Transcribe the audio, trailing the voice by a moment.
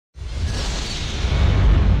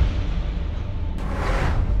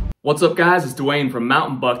What's up guys, it's Dwayne from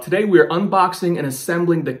Mountain Buck. Today we are unboxing and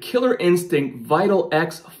assembling the Killer Instinct Vital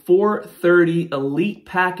X 430 Elite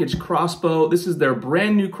Package Crossbow. This is their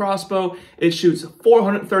brand new crossbow. It shoots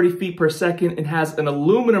 430 feet per second and has an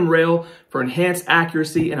aluminum rail for enhanced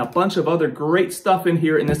accuracy and a bunch of other great stuff in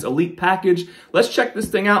here in this Elite package. Let's check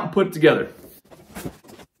this thing out and put it together.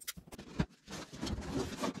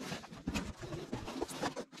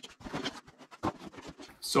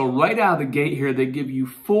 So right out of the gate here, they give you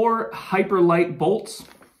 4 hyperlight bolts,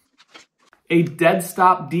 a dead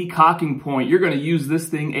stop decocking point. You're gonna use this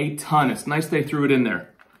thing a ton. It's nice they threw it in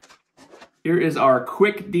there. Here is our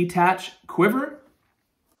quick detach quiver.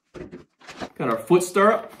 Got our foot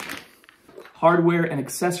stirrup, hardware and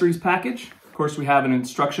accessories package. Of course, we have an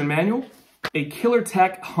instruction manual. A Killer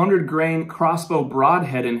Tech 100 grain crossbow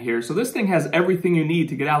broadhead in here. So this thing has everything you need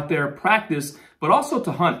to get out there, practice, but also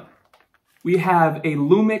to hunt. We have a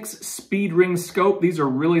Lumix speed ring scope. These are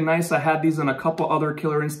really nice. I had these on a couple other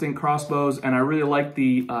Killer Instinct crossbows, and I really like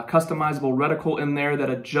the customizable reticle in there that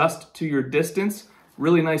adjusts to your distance.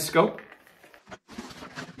 Really nice scope.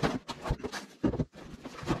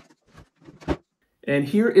 And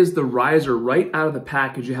here is the riser right out of the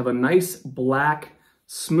package. You have a nice black,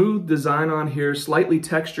 smooth design on here, slightly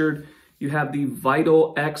textured. You have the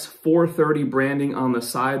Vital X 430 branding on the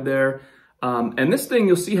side there. And this thing,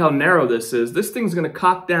 you'll see how narrow this is. This thing's gonna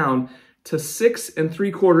cock down to 6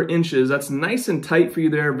 3/4 inches. That's nice and tight for you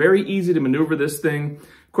there. Very easy to maneuver this thing.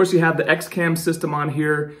 Of course, you have the X-Cam system on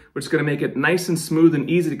here, which is gonna make it nice and smooth and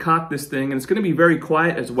easy to cock this thing. And it's gonna be very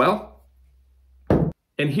quiet as well.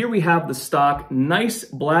 And here we have the stock, nice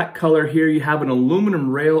black color here. You have an aluminum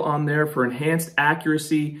rail on there for enhanced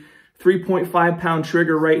accuracy. 3.5 pound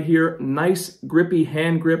trigger right here. Nice grippy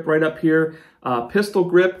hand grip right up here. Pistol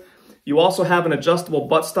grip. You also have an adjustable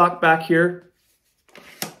buttstock back here.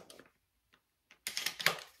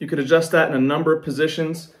 You could adjust that in a number of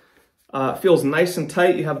positions. It feels nice and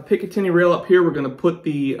tight. You have a Picatinny rail up here. We're gonna put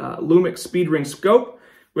the Lumix speed ring scope.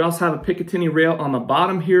 We also have a Picatinny rail on the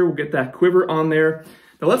bottom here. We'll get that quiver on there.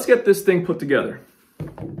 Now let's get this thing put together.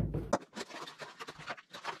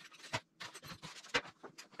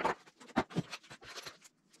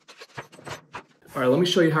 All right, let me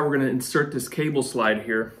show you how we're gonna insert this cable slide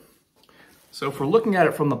here. So if we're looking at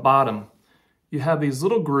it from the bottom, you have these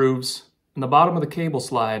little grooves in the bottom of the cable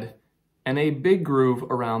slide and a big groove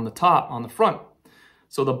around the top on the front.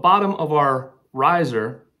 So the bottom of our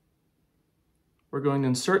riser, we're going to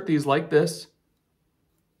insert these like this.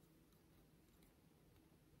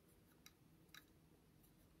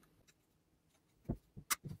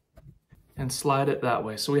 And slide it that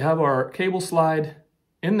way. So we have our cable slide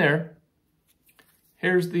in there.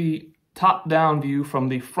 Here's the top-down view from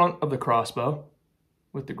the front of the crossbow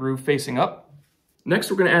with the groove facing up.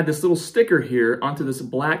 Next, we're going to add this little sticker here onto this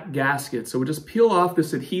black gasket. So we'll just peel off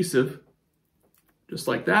this adhesive, just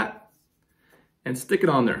like that, and stick it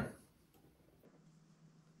on there.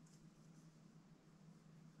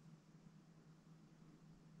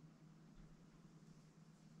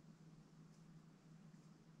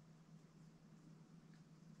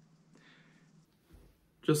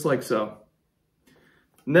 Just like so.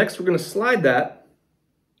 Next, we're going to slide that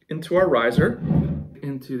into our riser,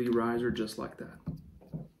 just like that.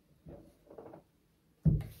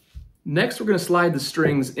 Next, we're going to slide the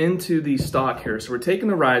strings into the stock here. So we're taking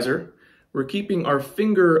the riser, we're keeping our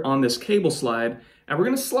finger on this cable slide, and we're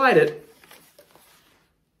going to slide it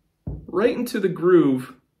right into the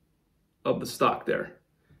groove of the stock there.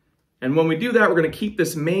 And when we do that, we're going to keep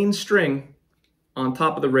this main string on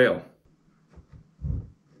top of the rail.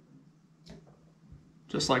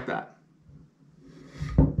 Just like that.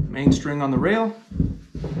 Main string on the rail.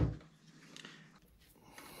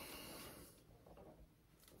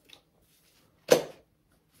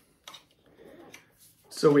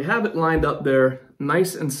 So we have it lined up there,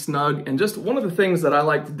 nice and snug. And just one of the things that I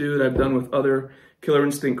like to do that I've done with other Killer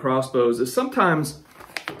Instinct crossbows is sometimes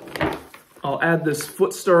I'll add this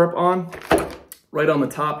foot stirrup on right on the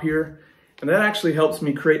top here. And that actually helps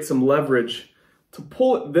me create some leverage to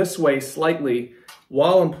pull it this way slightly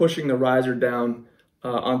while I'm pushing the riser down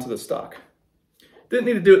onto the stock. Didn't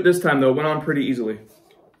need to do it this time though, went on pretty easily.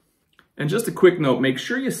 And just a quick note, make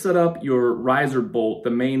sure you set up your riser bolt, the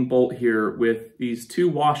main bolt here, with these 2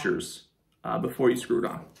 washers before you screw it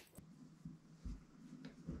on.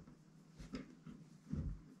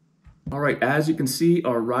 All right, as you can see,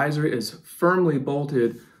 our riser is firmly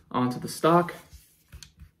bolted onto the stock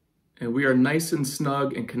and we are nice and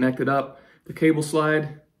snug and connected up. The cable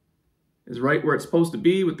slide is right where it's supposed to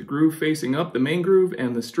be with the groove facing up, the main groove,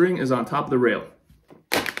 and the string is on top of the rail.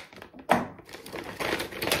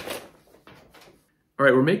 All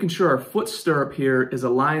right, we're making sure our foot stirrup here is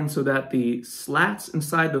aligned so that the slats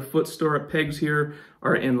inside the foot stirrup pegs here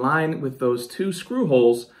are in line with those 2 screw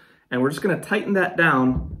holes. And we're just gonna tighten that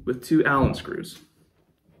down with 2 Allen screws.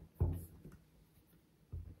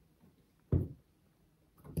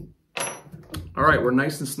 All right, we're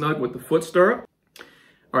nice and snug with the foot stirrup.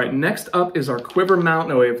 All right, next up is our quiver mount.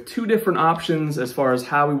 Now we have 2 different options as far as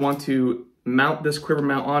how we want to mount this quiver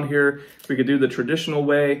mount on here. We could do the traditional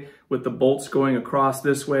way with the bolts going across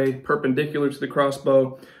this way, perpendicular to the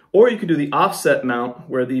crossbow, or you could do the offset mount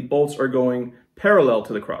where the bolts are going parallel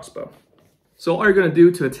to the crossbow. So all you're gonna do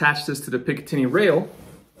to attach this to the Picatinny rail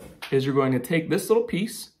is you're going to take this little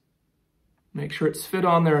piece, make sure it's fit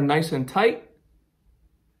on there nice and tight,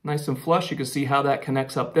 nice and flush. You can see how that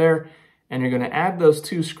connects up there. And you're gonna add those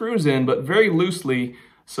 2 screws in, but very loosely,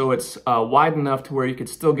 so it's wide enough to where you could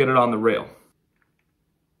still get it on the rail.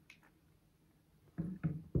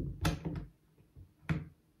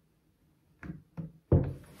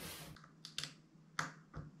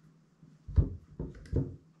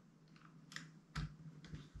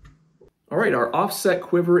 All right, our offset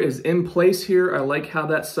quiver is in place here. I like how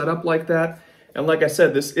that's set up like that. And like I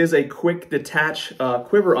said, this is a quick detach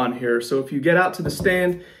quiver on here. So if you get out to the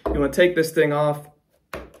stand, you wanna take this thing off,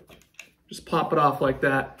 just pop it off like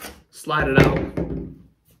that, slide it out,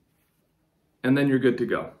 and then you're good to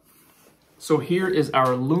go. So here is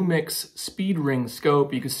our Lumix speed ring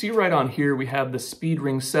scope. You can see right on here, we have the speed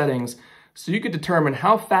ring settings. So you could determine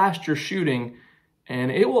how fast you're shooting,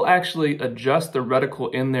 and it will actually adjust the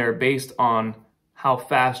reticle in there based on how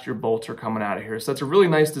fast your bolts are coming out of here. So that's a really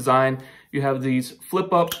nice design. You have these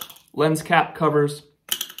flip up lens cap covers,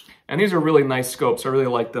 and these are really nice scopes. I really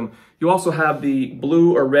like them. You also have the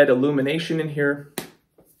blue or red illumination in here,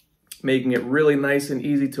 making it really nice and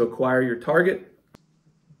easy to acquire your target.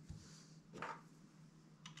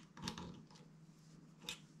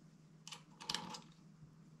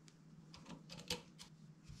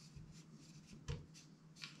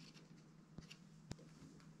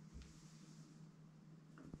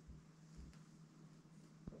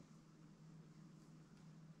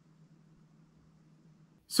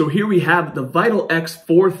 So here we have the Vital X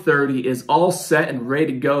 430 is all set and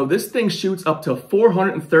ready to go. This thing shoots up to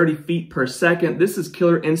 430 feet per second. This is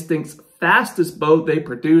Killer Instinct's fastest bow they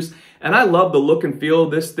produce, and I love the look and feel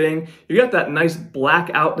of this thing. You got that nice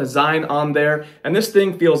blackout design on there, and this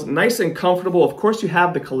thing feels nice and comfortable. Of course, you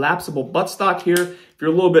have the collapsible buttstock here. If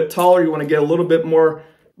you're a little bit taller, you want to get a little bit more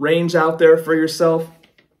range out there for yourself.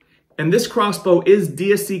 And this crossbow is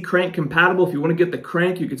DSC crank compatible. If you want to get the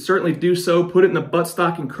crank, you could certainly do so. Put it in the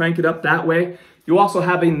buttstock and crank it up that way. You also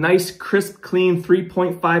have a nice, crisp, clean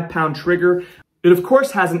 3.5 pound trigger. It of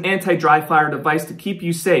course has an anti-dry fire device to keep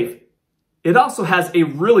you safe. It also has a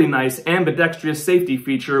really nice ambidextrous safety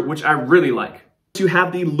feature, which I really like. You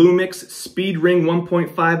have the Lumix Speed Ring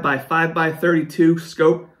 1.5 by 5 by 32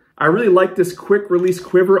 scope. I really like this quick release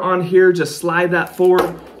quiver on here. Just slide that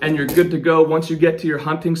forward and you're good to go once you get to your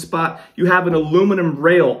hunting spot. You have an aluminum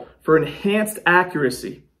rail for enhanced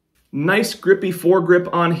accuracy. Nice grippy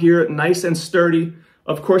foregrip on here, nice and sturdy.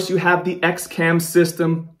 Of course, you have the X-Cam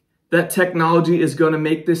system. That technology is going to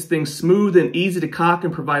make this thing smooth and easy to cock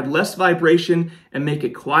and provide less vibration and make it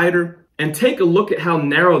quieter. And take a look at how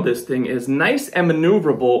narrow this thing is. Nice and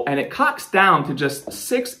maneuverable, and it cocks down to just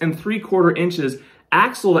 6 3/4 inches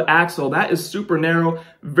axle to axle. That is super narrow,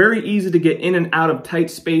 very easy to get in and out of tight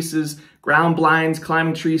spaces, ground blinds,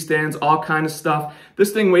 climbing tree stands, all kind of stuff.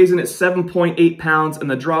 This thing weighs in at 7.8 pounds and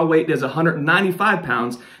the draw weight is 195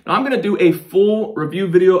 pounds. Now I'm gonna do a full review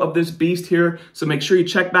video of this beast here, so make sure you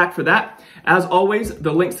check back for that. As always,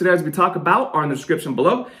 the links to that as we talk about are in the description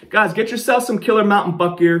below. Guys, get yourself some killer mountain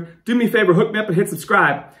buck gear. Do me a favor, hook me up and hit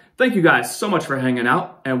subscribe. Thank you guys so much for hanging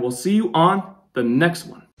out, and we'll see you on the next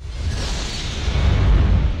one.